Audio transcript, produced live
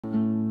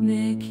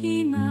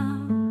Mickey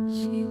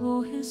Mouse, he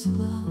wore his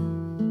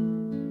glove,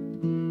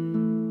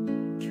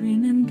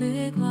 dreaming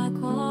big like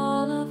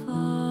all of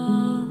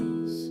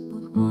us.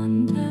 But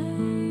one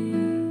day,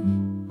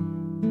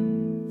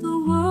 the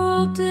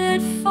world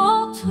did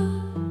falter,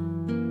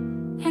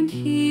 and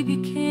he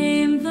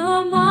became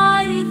the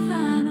mighty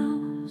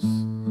Thanos.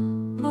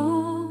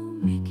 Oh,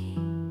 Mickey,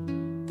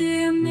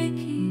 dear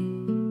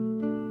Mickey,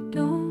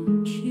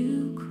 don't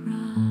you cry.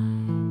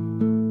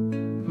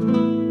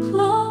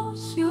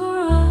 Close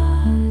your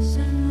eyes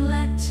and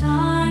let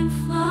time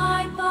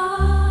fly by.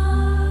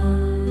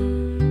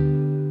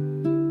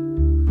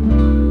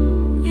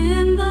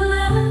 In the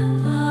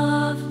land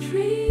of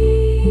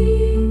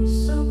dreams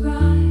so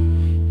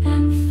bright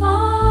and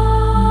far,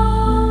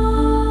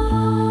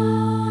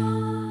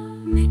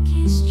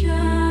 Mickey's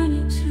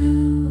journey to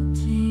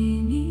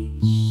obtain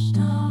each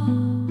star,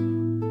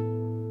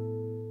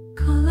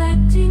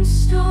 collecting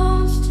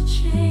stones to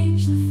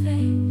change the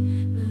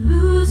fate, but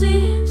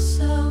losing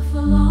himself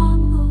along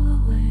the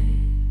way.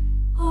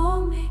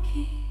 Oh,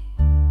 Mickey,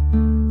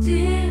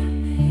 dear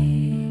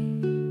Mickey,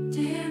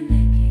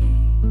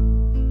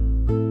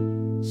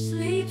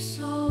 sleep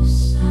so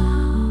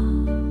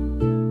sound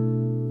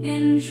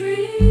in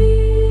dreams.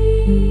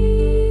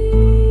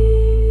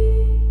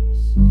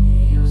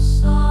 May your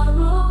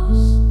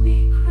sorrows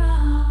be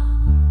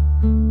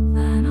crowned.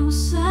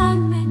 Thanos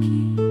and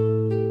Mickey,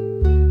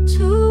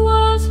 two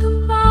worlds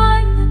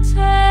combine, the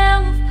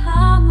tale of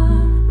power,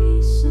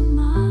 peace of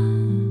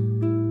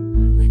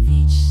mind. With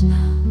each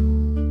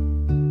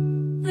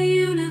sound, the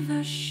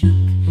universe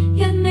shook,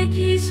 yet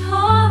Mickey's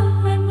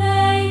heart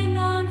remained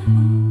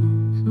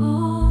unhooked.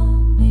 Oh,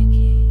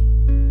 Mickey,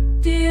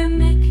 dear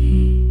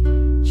Mickey,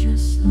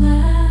 just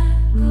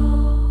let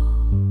go.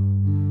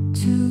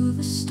 To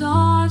the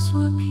stars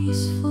were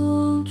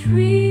peaceful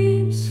dreams.